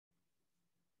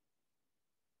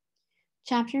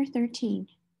Chapter 13.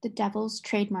 The Devil's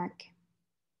Trademark.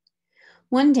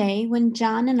 One day, when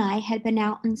John and I had been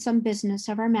out on some business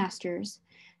of our master's,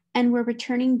 and were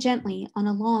returning gently on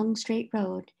a long straight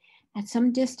road, at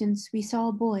some distance we saw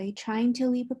a boy trying to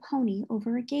leap a pony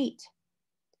over a gate.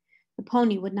 The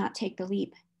pony would not take the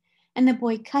leap, and the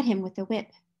boy cut him with the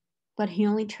whip, but he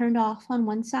only turned off on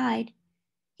one side.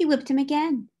 He whipped him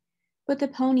again, but the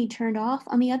pony turned off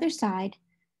on the other side.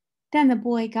 Then the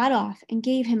boy got off and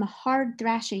gave him a hard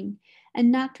thrashing and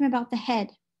knocked him about the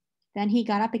head. Then he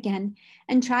got up again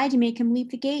and tried to make him leap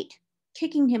the gate,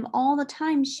 kicking him all the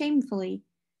time shamefully,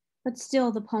 but still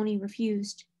the pony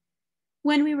refused.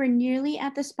 When we were nearly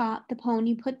at the spot, the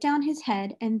pony put down his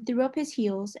head and threw up his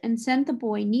heels and sent the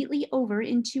boy neatly over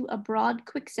into a broad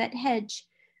quickset hedge.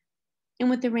 And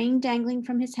with the rein dangling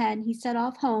from his head, he set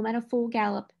off home at a full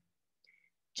gallop.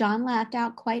 John laughed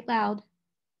out quite loud.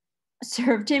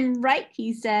 "Served him right,"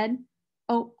 he said.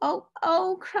 "Oh, oh,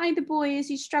 oh," cried the boy as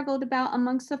he struggled about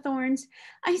amongst the thorns.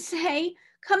 "I say,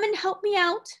 come and help me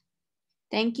out."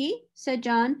 "Thank ye," said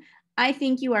John. "I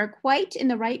think you are quite in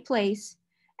the right place,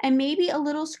 and maybe a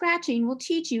little scratching will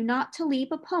teach you not to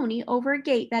leap a pony over a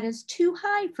gate that is too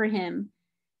high for him."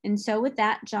 And so with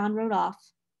that, John rode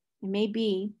off. "It may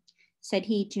be," said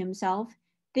he to himself,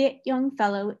 "that young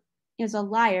fellow is a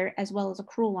liar as well as a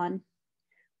cruel one.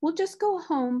 We'll just go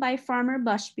home by Farmer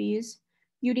Bushby's,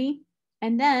 Beauty,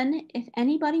 and then, if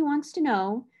anybody wants to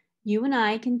know, you and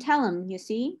I can tell 'em, you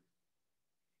see."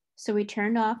 So we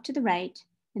turned off to the right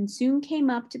and soon came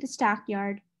up to the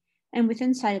stockyard and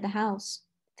within sight of the house.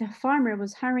 The farmer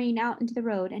was hurrying out into the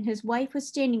road, and his wife was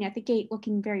standing at the gate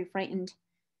looking very frightened.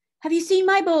 "Have you seen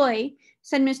my boy?"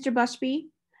 said Mr.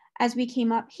 Bushby as we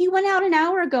came up. "He went out an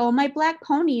hour ago on my black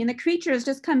pony, and the creature has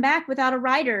just come back without a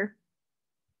rider."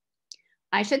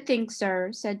 "I should think,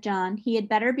 sir," said John, "he had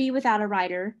better be without a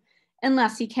rider,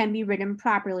 unless he can be ridden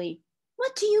properly."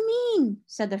 "What do you mean?"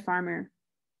 said the farmer.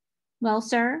 "Well,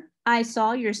 sir, I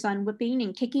saw your son whipping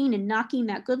and kicking and knocking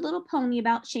that good little pony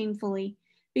about shamefully,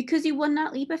 because he would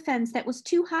not leap a fence that was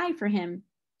too high for him.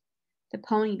 The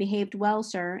pony behaved well,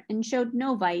 sir, and showed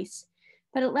no vice,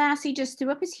 but at last he just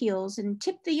threw up his heels and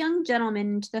tipped the young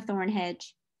gentleman into the thorn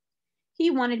hedge.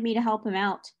 He wanted me to help him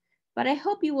out, but I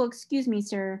hope you will excuse me,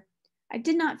 sir. I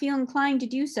did not feel inclined to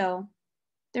do so.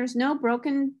 There's no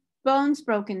bones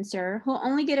broken, sir. He'll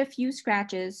only get a few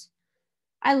scratches.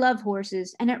 I love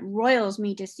horses, and it roils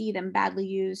me to see them badly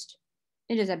used.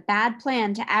 It is a bad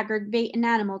plan to aggravate an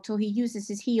animal till he uses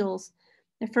his heels.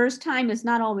 The first time is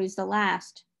not always the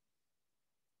last."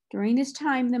 During this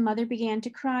time, the mother began to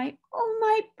cry. "Oh,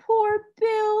 my poor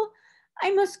Bill!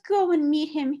 I must go and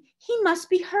meet him. He must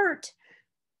be hurt."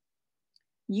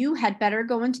 "You had better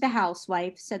go into the house,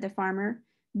 wife," said the farmer.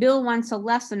 "Bill wants a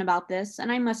lesson about this,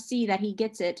 and I must see that he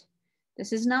gets it.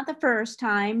 This is not the first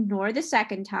time, nor the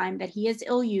second time, that he has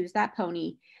ill-used that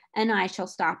pony, and I shall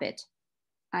stop it.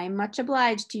 I am much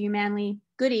obliged to you, Manly.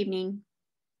 Good evening."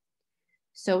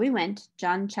 So we went,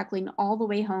 John chuckling all the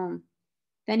way home.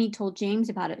 Then he told James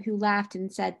about it, who laughed and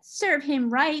said, "Serve him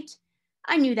right.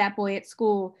 I knew that boy at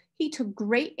school. He took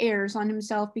great airs on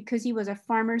himself because he was a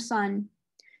farmer's son.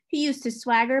 He used to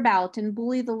swagger about and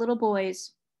bully the little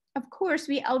boys. Of course,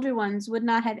 we elder ones would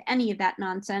not have any of that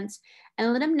nonsense,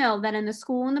 and let him know that in the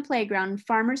school and the playground,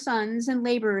 farmer sons and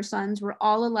laborer sons were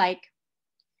all alike.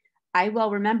 I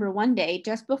well remember one day,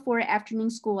 just before afternoon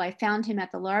school, I found him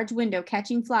at the large window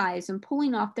catching flies and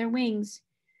pulling off their wings.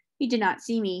 He did not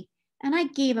see me, and I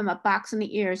gave him a box on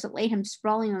the ears that laid him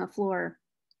sprawling on the floor.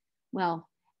 Well,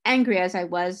 angry as I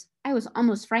was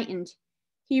almost frightened.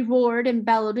 He roared and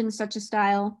bellowed in such a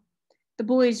style. The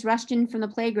boys rushed in from the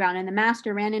playground, and the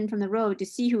master ran in from the road to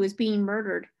see who was being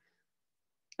murdered.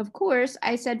 Of course,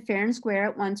 I said fair and square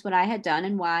at once what I had done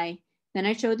and why. Then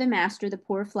I showed the master the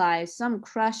poor flies, some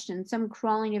crushed and some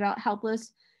crawling about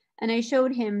helpless, and I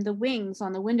showed him the wings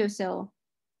on the windowsill.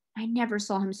 I never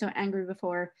saw him so angry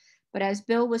before, but as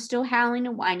Bill was still howling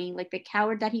and whining like the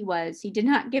coward that he was, he did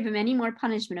not give him any more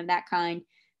punishment of that kind,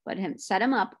 but set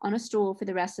him up on a stool for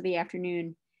the rest of the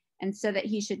afternoon, and said that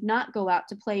he should not go out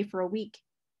to play for a week.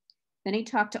 Then he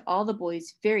talked to all the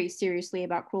boys very seriously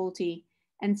about cruelty,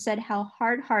 and said how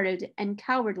hard-hearted and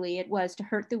cowardly it was to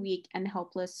hurt the weak and the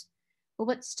helpless. But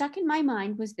what stuck in my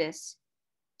mind was this.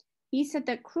 He said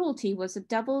that cruelty was the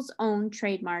devil's own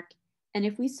trademark, and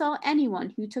if we saw anyone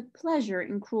who took pleasure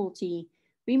in cruelty,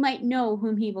 we might know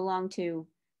whom he belonged to,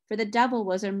 for the devil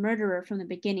was a murderer from the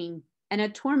beginning and a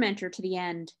tormentor to the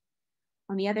end.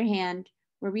 On the other hand,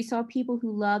 where we saw people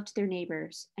who loved their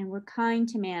neighbors and were kind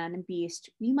to man and beast,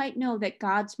 we might know that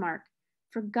God's mark,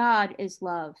 for God is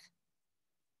love.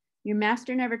 "Your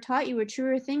master never taught you a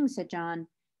truer thing," said John.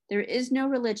 There is no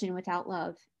religion without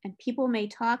love, and people may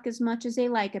talk as much as they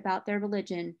like about their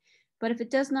religion, but if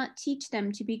it does not teach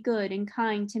them to be good and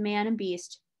kind to man and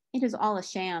beast, it is all a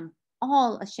sham,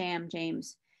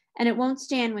 James, and it won't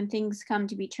stand when things come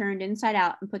to be turned inside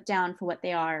out and put down for what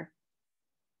they are.